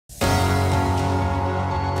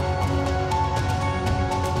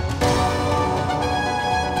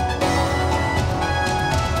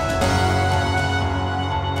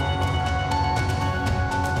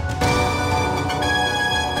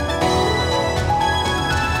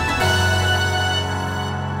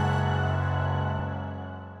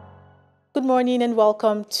Good morning and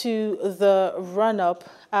welcome to the run-up.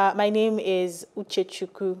 My name is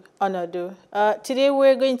Uchechukwu Onodo. Today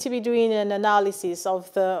we're going to be doing an analysis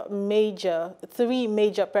of the three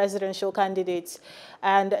major presidential candidates.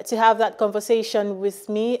 And to have that conversation with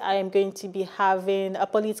me, I am going to be having a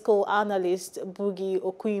political analyst, Bugie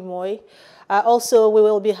Okhumoi. Also, we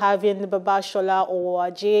will be having Babashola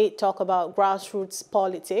Owaje talk about grassroots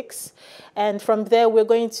politics. And from there, we're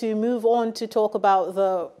going to move on to talk about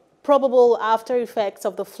the probable after effects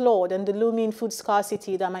of the flood and the looming food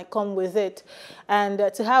scarcity that might come with it. And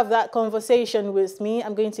to have that conversation with me,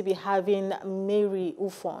 I'm going to be having Mary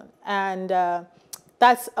Ufon. And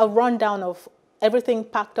that's a rundown of everything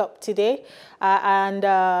packed up today.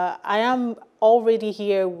 I am already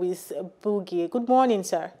here with Bugie. Good morning,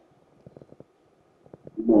 sir.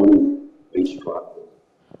 Good morning. Thank you for having me.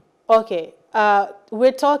 Okay.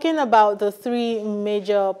 We're talking about the three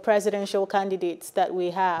major presidential candidates that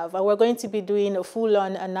we have, and we're going to be doing a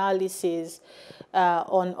full-on analysis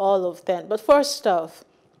on all of them. But first off,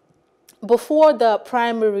 before the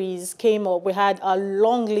primaries came up, we had a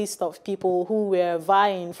long list of people who were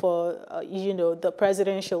vying for, the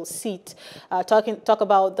presidential seat. Talk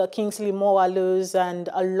about the Kingsley Mowalos and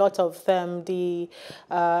a lot of them,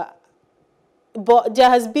 but there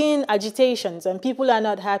has been agitations and people are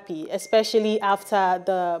not happy, especially after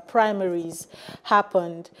the primaries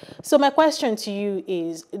happened. So my question to you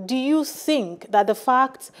is, do you think that the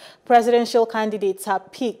fact presidential candidates are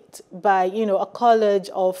picked by, a college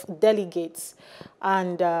of delegates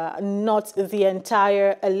and not the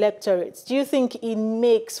entire electorate, do you think it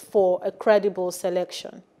makes for a credible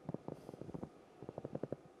selection?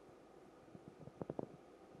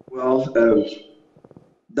 Well,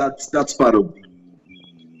 that's part of the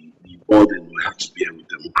burden we have to bear with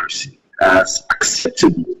democracy. As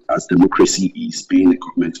acceptable as democracy is, being a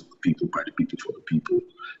government of the people, by the people, for the people,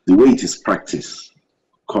 the way it is practiced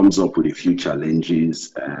comes up with a few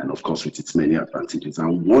challenges and, of course, with its many advantages.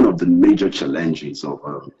 And one of the major challenges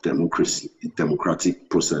of democratic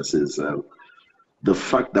process is the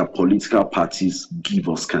fact that political parties give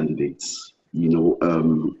us candidates.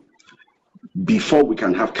 Before we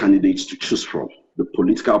can have candidates to choose from, the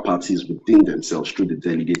political parties within themselves, through the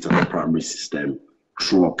delegate and the primary system,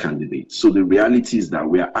 throw up candidates. So the reality is that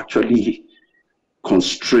we are actually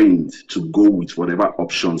constrained to go with whatever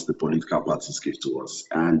options the political parties give to us.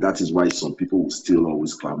 And that is why some people will still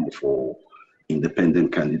always clamor for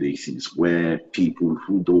independent candidacies, where people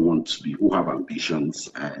who have ambitions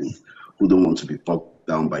and who don't want to be bogged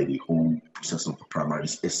down by the whole process of the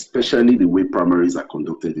primaries, especially the way primaries are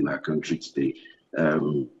conducted in our country today.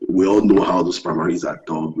 We all know how those primaries are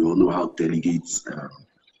done. We all know how delegates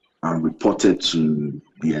are reported to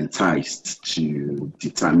be enticed to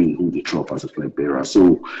determine who they throw up as a flag bearer.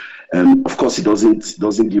 So, of course, it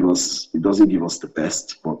doesn't give us the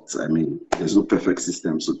best. But I mean, there's no perfect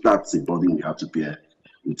system, so that's a burden we have to bear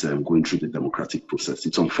with going through the democratic process.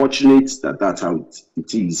 It's unfortunate that that's how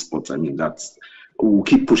it is, but I mean, we'll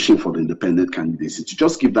keep pushing for the independent candidacy to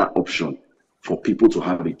just give that option for people to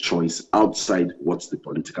have a choice outside what the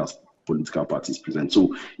political parties present.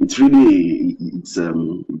 So it's really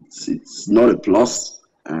it's not a plus,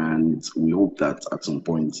 and we hope that at some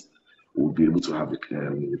point we'll be able to have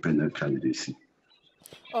an independent candidacy.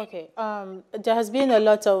 Okay. There has been a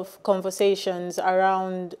lot of conversations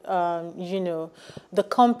around, the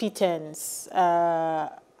competence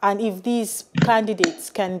and if these candidates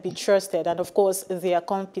can be trusted, and of course their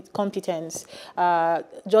competence,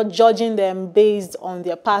 judging them based on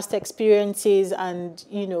their past experiences and,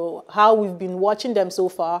 how we've been watching them so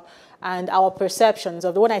far and our perceptions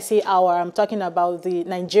of, when I say our, I'm talking about the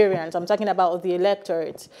Nigerians, I'm talking about the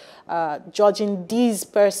electorate, judging these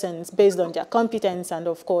persons based on their competence and,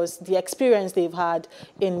 of course, the experience they've had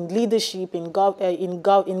in leadership, in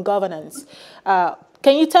governance.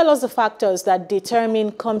 Can you tell us the factors that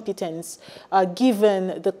determine competence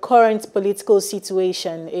given the current political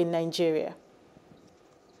situation in Nigeria?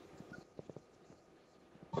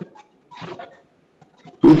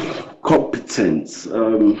 Competence.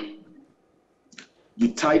 You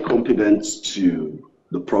tie competence to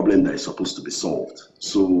the problem that is supposed to be solved.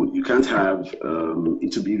 So you can't have,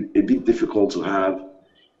 it will be a bit difficult to have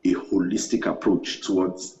a holistic approach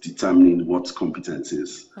towards determining what competence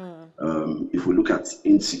is. If we look at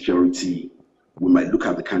insecurity, we might look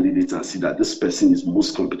at the candidate and see that this person is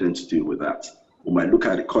most competent to deal with that. We might look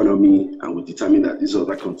at economy and we determine that this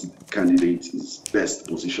other candidate is best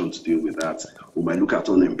positioned to deal with that. We might look at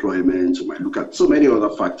unemployment, we might look at so many other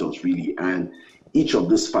factors really, and each of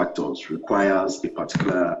these factors requires a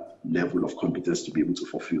particular level of competence to be able to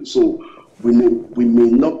fulfill. So we may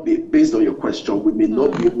not be, based on your question, we may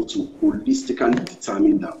not be able to holistically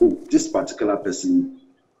determine that, oh, this particular person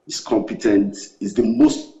is competent, is the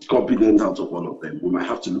most competent out of all of them. We might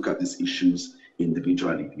have to look at these issues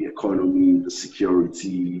individually: the economy, the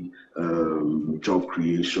security, job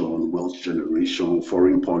creation, wealth generation,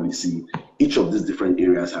 foreign policy. Each of these different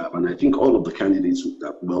areas have, and I think all of the candidates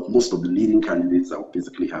that, well, most of the leading candidates that we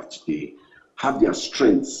basically have today have their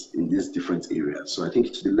strengths in these different areas. So I think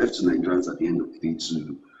it's left to Nigerians at the end of the day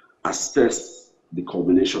to assess the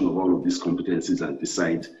combination of all of these competencies and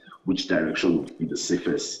decide which direction would be the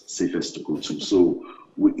safest to go to. So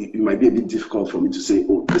it might be a bit difficult for me to say,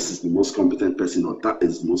 oh, this is the most competent person or that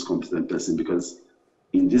is the most competent person, because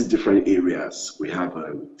in these different areas we have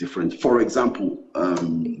different. For example,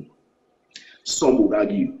 some would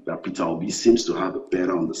argue that Peter Obi seems to have a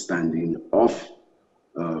better understanding of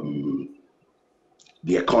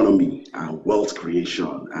the economy and wealth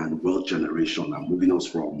creation and wealth generation and moving us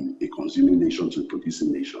from a consuming nation to a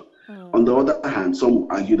producing nation. On the other hand, some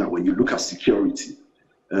argue that when you look at security,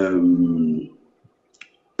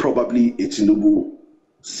 probably a Tinubu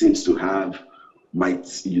seems to have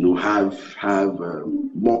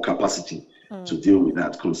more capacity to deal with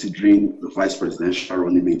that, considering the vice presidential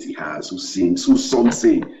running mate he has, who some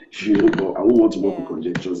say, but I won't want to work with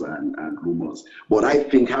conjectures and rumors. But I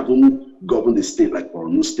think, having governed a state like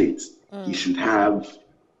Borno State, he should have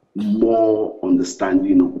more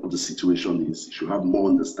understanding of what the situation is. He should have more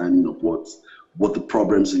understanding of what the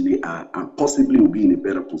problems really are, and possibly will be in a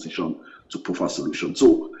better position to provide solutions.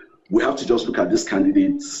 So we have to just look at these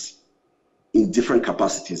candidates in different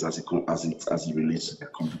capacities as it relates to their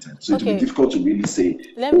competence. So it will be difficult to really say.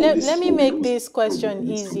 Let me make this question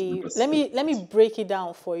easy. Let me break it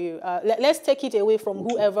down for you. Let's take it away from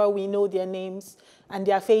whoever we know their names and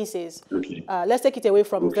their faces. Okay. Let's take it away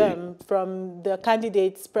from them, from the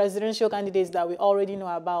candidates, presidential candidates that we already know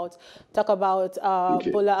about. Talk about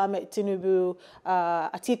Bola Ahmed Tinubu,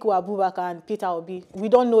 Atiku Abubakar, and Peter Obi. We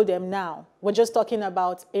don't know them now. We're just talking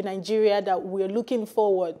about a Nigeria that we're looking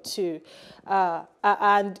forward to.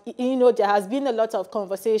 And, you know, there has been a lot of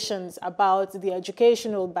conversations about the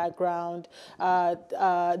educational background,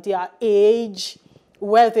 their age,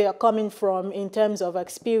 where they are coming from in terms of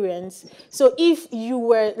experience. So if you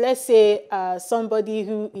were, let's say, somebody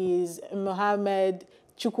who is Mohammed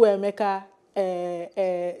Chukwuemeka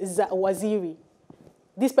Waziri,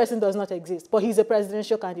 this person does not exist, but he's a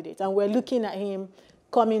presidential candidate, and we're looking at him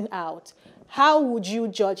coming out. How would you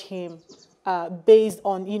judge him based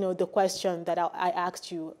on, you know, the question that I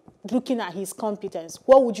asked you, looking at his competence?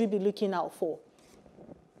 What would you be looking out for?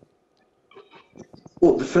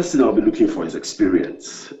 Well, the first thing I'll be looking for is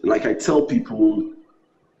experience. Like I tell people,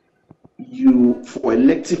 for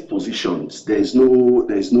elective positions, there's no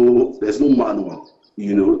manual.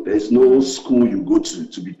 You know, there's no school you go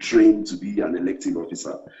to be trained to be an elective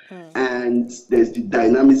officer. And there's the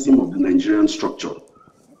dynamism of the Nigerian structure.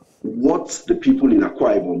 What the people in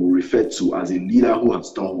Akwa Ibom will refer to as a leader who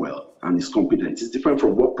has done well and is competent is different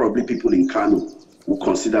from what probably people in Kano will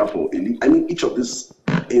consider for a leader. I mean, each of these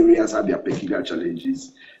areas have their peculiar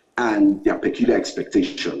challenges and their peculiar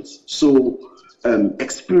expectations. So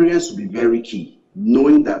experience will be very key,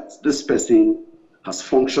 knowing that this person has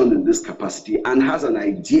functioned in this capacity and has an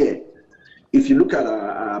idea. If you look at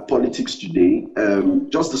our politics today,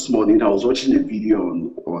 just this morning I was watching a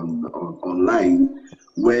video online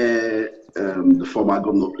where the former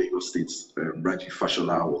governor of Lagos State, Raji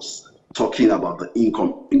Fashola, was talking about the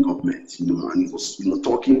incumbent, you know, and he was, you know,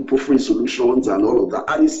 talking, proffering solutions and all of that.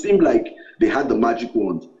 And it seemed like they had the magic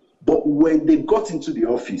wand. But when they got into the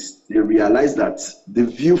office, they realized that the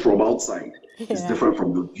view from outside is different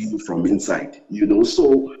from the view from inside, you know.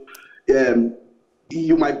 So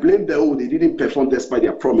you might blame them, oh, they didn't perform despite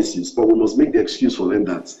their promises, but we must make the excuse for them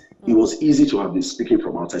that it was easy to have been speaking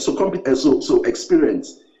from outside. So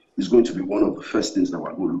experience is going to be one of the first things that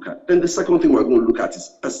we're going to look at. Then the second thing we're going to look at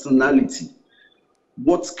is personality.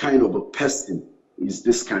 What kind of a person is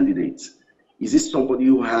this candidate? Is this somebody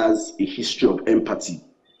who has a history of empathy?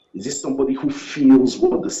 Is this somebody who feels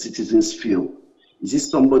what the citizens feel? Is this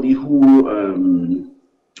somebody who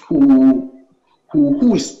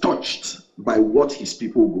is touched by what his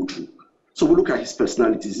people go through? So we look at his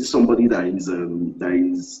personality. Is this somebody that is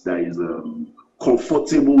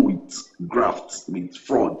comfortable with graft, with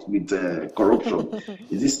fraud, with corruption?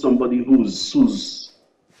 Is this somebody who's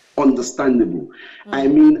understandable? I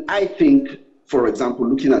mean, I think, for example,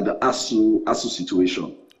 looking at the ASU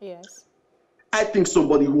situation, yes, I think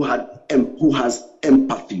somebody who has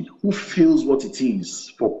empathy, who feels what it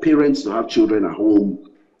is for parents to have children at home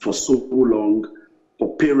for so long,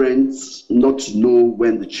 for parents not to know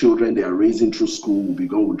when the children they are raising through school will be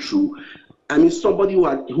going through. I mean, somebody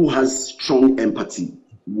who has strong empathy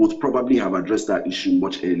would probably have addressed that issue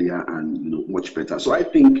much earlier and much better. So I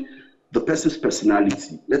think the person's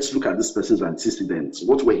personality, let's look at this person's antecedents.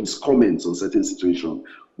 What were his comments on certain situations?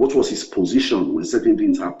 What was his position when certain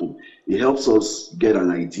things happen? It helps us get an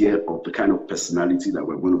idea of the kind of personality that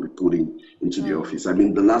we're going to be putting into the office. I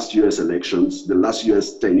mean, the last US elections, the last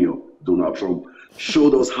US tenure, Donald Trump,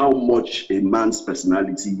 showed us how much a man's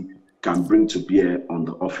personality can bring to bear on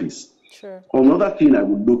the office. Sure. Another thing I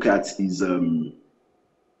would look at is the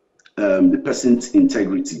person's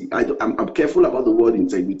integrity. I'm careful about the word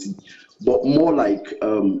integrity, but more like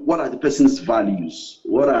what are the person's values?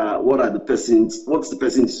 What's the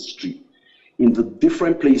person's history? In the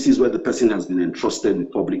different places where the person has been entrusted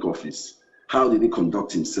with public office, how did he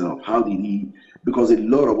conduct himself? How did he? Because a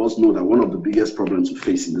lot of us know that one of the biggest problems we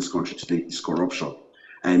face in this country today is corruption.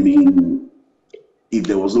 I mean, if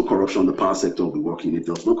there was no corruption, the power sector would be working. If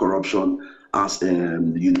there was no corruption, as the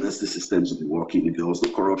university systems would be working. If there was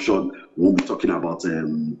no corruption, we won't be talking about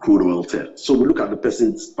crude oil theft. So we look at the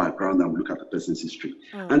person's background and we look at the person's history.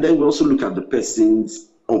 And then we also look at the person's,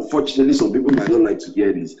 unfortunately, some people might not like to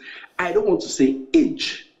hear this. I don't want to say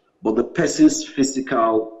age, but the person's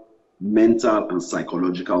physical, mental, and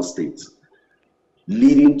psychological state.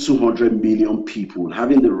 Leading 200 million people,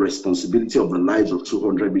 having the responsibility of the lives of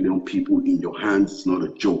 200 million people in your hands is not a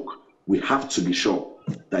joke. We have to be sure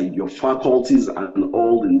that your faculties and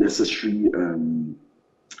all the necessary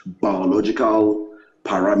biological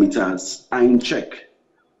parameters are in check.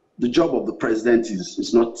 The job of the president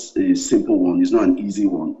is not a simple one. It's not an easy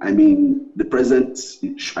one. I mean, the president,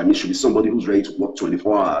 should be somebody who's ready to work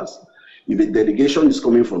 24 hours. If a delegation is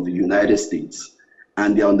coming from the United States,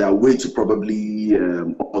 and they're on their way to probably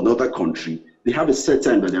another country, they have a set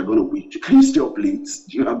time that they're going to wait. Can you stay up late?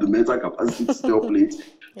 Do you have the mental capacity to stay up late?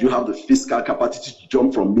 Do you have the physical capacity to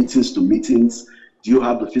jump from meetings to meetings? Do you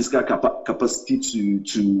have the physical capacity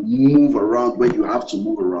to move around when you have to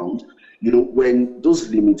move around? When those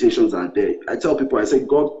limitations are there, I tell people, I say,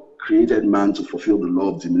 God created man to fulfill the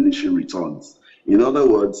law of diminishing returns. In other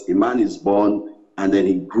words, a man is born and then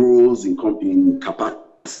he grows in capacity.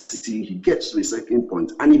 He gets to a certain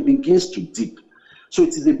point and he begins to dip. So it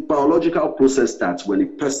is a biological process that when a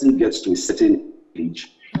person gets to a certain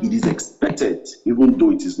age, it is expected, even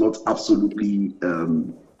though it is not absolutely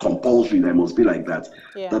compulsory that it must be like that,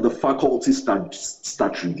 that the faculties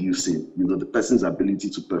start reducing. The person's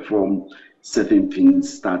ability to perform certain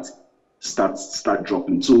things start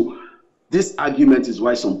dropping. So this argument is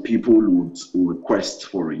why some people would request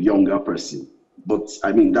for a younger person. But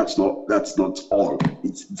I mean, that's not all.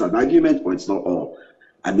 It's an argument, but it's not all.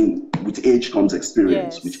 I mean, with age comes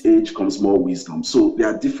experience. Yes. With age comes more wisdom. So they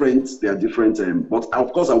are different. But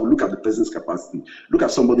of course, I will look at the person's capacity. Look at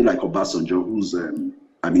somebody like Obasanjo, who's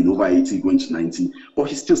over 80, going to 90, but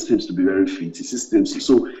he still seems to be very fit. He still seems to.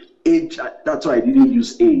 So age. That's why I didn't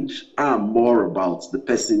use age. I'm more about the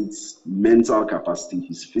person's mental capacity,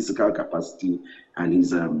 his physical capacity, and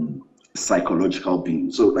his psychological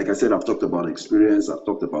being. So like I said, I've talked about experience, I've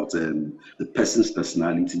talked about the person's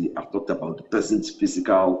personality, I've talked about the person's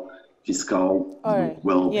physical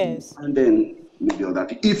well-being. Yes. And then maybe other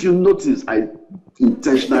thing. If you notice, I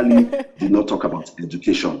intentionally did not talk about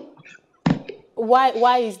education.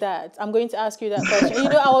 Why is that? I'm going to ask you that question.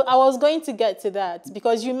 I was going to get to that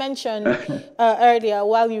because you mentioned earlier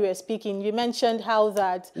while you were speaking, you mentioned how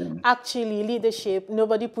that actually leadership,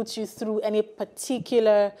 nobody puts you through any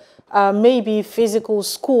particular maybe physical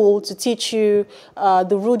school to teach you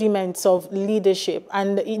the rudiments of leadership.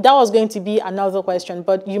 And that was going to be another question,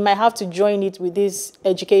 but you might have to join it with this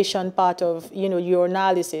education part of your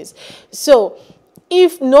analysis. So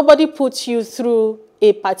if nobody puts you through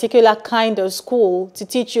a particular kind of school to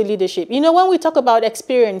teach you leadership. When we talk about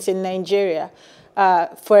experience in Nigeria,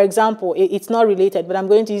 for example, it's not related, but I'm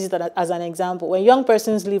going to use it as an example. When young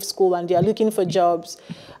persons leave school and they are looking for jobs,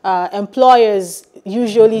 employers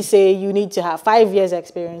usually say you need to have 5 years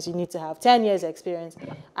experience, you need to have 10 years experience.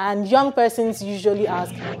 And young persons usually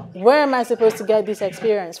ask, where am I supposed to get this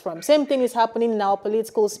experience from? Same thing is happening in our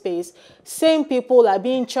political space. Same people are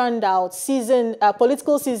being churned out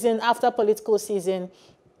political season after political season.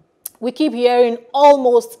 We keep hearing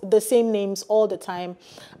almost the same names all the time.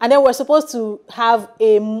 And then we're supposed to have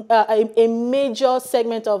a major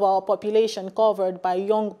segment of our population covered by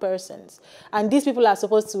young persons. And these people are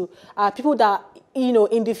supposed to, people that,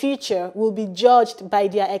 in the future will be judged by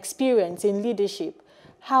their experience in leadership.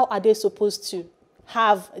 How are they supposed to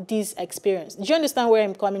have this experience? Do you understand where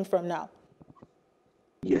I'm coming from now?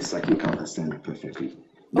 Yes, I think I understand it perfectly.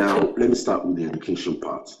 Now, let me start with the education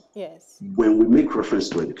part. Yes. When we make reference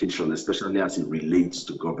to education, especially as it relates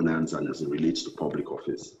to governance and as it relates to public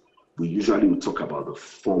office, we usually will talk about the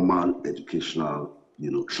formal educational,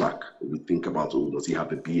 track. We think about, oh, does he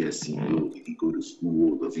have a BSc? Did he go to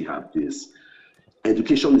school? Does he have this?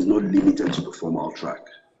 Education is not limited to the formal track.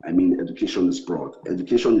 I mean, education is broad.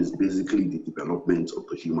 Education is basically the development of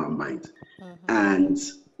the human mind. And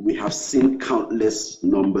we have seen countless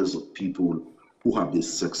numbers of people who have been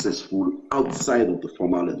successful outside of the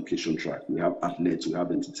formal education track. We have athletes, we have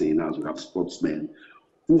entertainers, we have sportsmen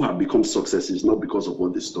who have become successes not because of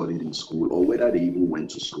what they studied in school or whether they even went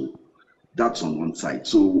to school. That's on one side.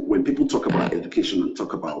 So when people talk about education and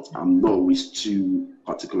talk about, I'm not always too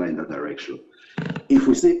particular in that direction. If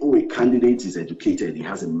we say, oh, a candidate is educated, he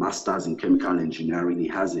has a master's in chemical engineering, he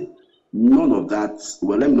has a, none of that,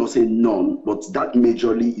 well, let me not say none, but that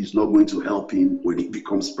majorly is not going to help him when he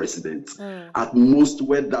becomes president. At most,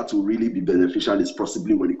 where that will really be beneficial is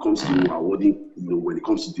possibly when it comes to awarding, when it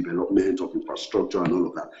comes to development of infrastructure and all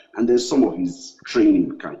of that. And then some of his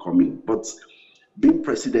training can come in. But being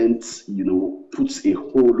president, puts a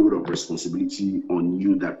whole load of responsibility on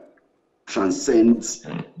you that transcends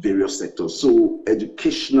various sectors. So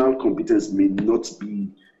educational competence may not be,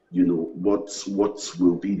 what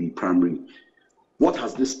will be the primary. What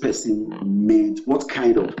has this person made? What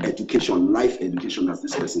kind of education, life education has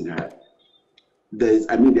this person had? There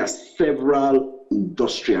are several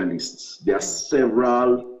industrialists. There are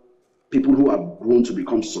several people who have grown to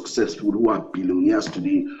become successful, who are billionaires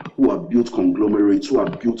today, who have built conglomerates, who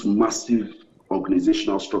have built massive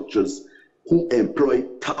organizational structures, who employ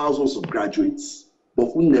thousands of graduates,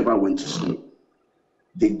 but who never went to school.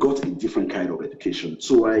 They got a different kind of education.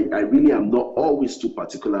 So I really am not always too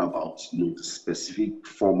particular about the specific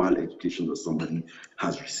formal education that somebody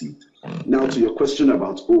has received. Now to your question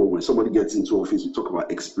about, when somebody gets into office, we talk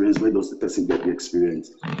about experience. Where does the person get the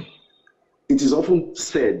experience? It is often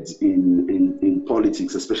said in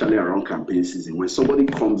politics, especially around campaign season, when somebody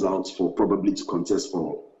comes out for probably to contest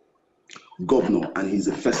for governor and he's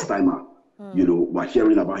a first timer, we're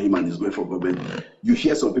hearing about him and he's going for government. You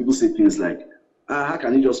hear some people say things like, how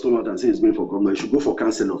can he just come out and say he's going for governor? He should go for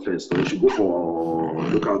councillor first, or he should go for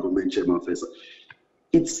local government chairman first.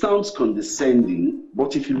 It sounds condescending,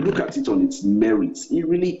 but if you look at it on its merits, it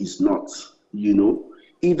really is not,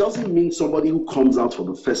 It doesn't mean somebody who comes out for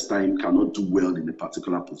the first time cannot do well in a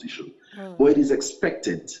particular position. But it is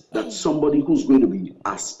expected that somebody who's going to be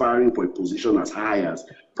aspiring for a position as high as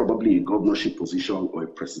probably a governorship position or a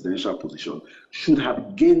presidential position should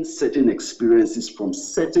have gained certain experiences from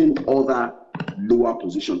certain other lower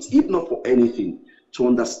positions, if not for anything, to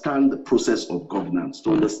understand the process of governance,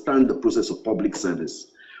 to understand the process of public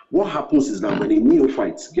service. What happens is that when a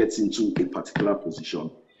neophyte gets into a particular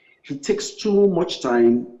position, he takes too much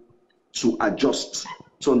time to adjust,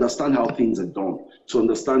 to understand how things are done, to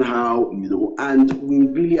understand how, and we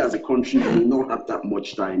really as a country may not have that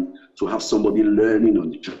much time to have somebody learning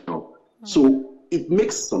on the job. So it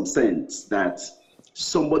makes some sense that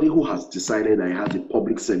somebody who has decided that he has a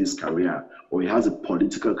public service career or he has a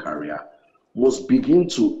political career must begin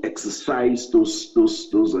to exercise those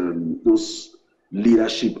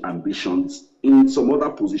leadership ambitions in some other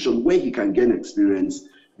position where he can gain experience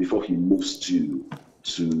before he moves to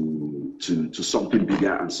something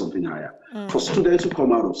bigger and something higher. For students who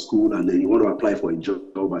come out of school and then you want to apply for a job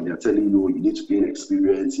and they're telling you, you need to gain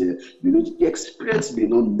experience here. The experience may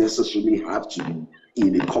not necessarily have to be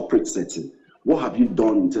in a corporate setting. What have you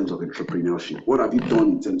done in terms of entrepreneurship? What have you done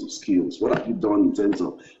in terms of skills? What have you done in terms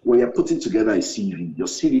of when you're putting together a CV? Your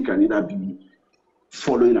CV can either be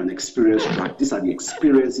following an experience track. These are the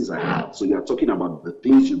experiences I have. So you're talking about the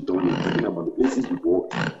things you've done, you're talking about the places you've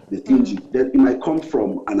worked, the things then it might come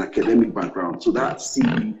from an academic background. So that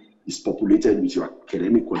CV is populated with your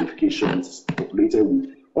academic qualifications, populated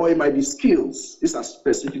with, or it might be skills. These are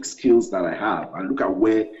specific skills that I have, and look at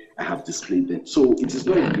where I have displayed them. So it is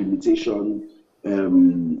not a limitation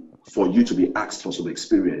for you to be asked for some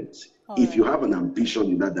experience. If you have an ambition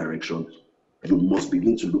in that direction, you must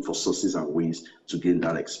begin to look for sources and ways to gain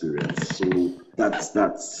that experience. So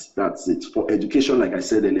that's it. For education, like I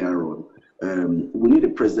said earlier on, we need a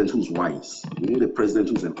president who's wise. We need a president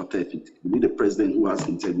who's empathetic. We need a president who has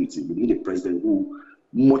integrity. We need a president who,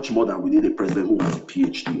 much more than we need a president who has a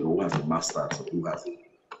PhD or who has a master's or who has a...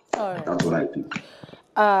 That's what I think.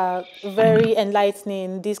 Very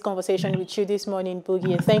enlightening, this conversation with you this morning,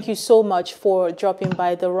 Bugie. And thank you so much for dropping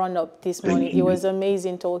by the run-up this morning. It was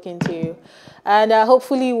amazing talking to you. And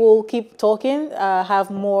hopefully we'll keep talking,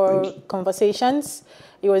 have more conversations.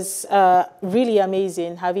 It was really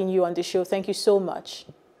amazing having you on the show. Thank you so much.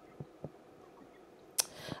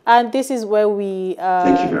 And this is where we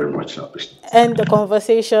Thank you very much. end the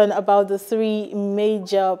conversation about the three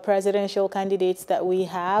major presidential candidates that we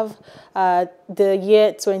have. The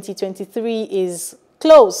year 2023 is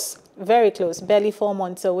close, very close, barely 4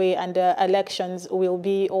 months away, and the elections will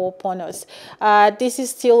be upon us. This is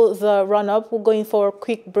still the run-up. We're going for a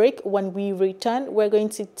quick break. When we return, we're going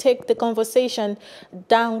to take the conversation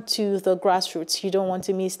down to the grassroots. You don't want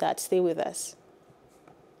to miss that. Stay with us.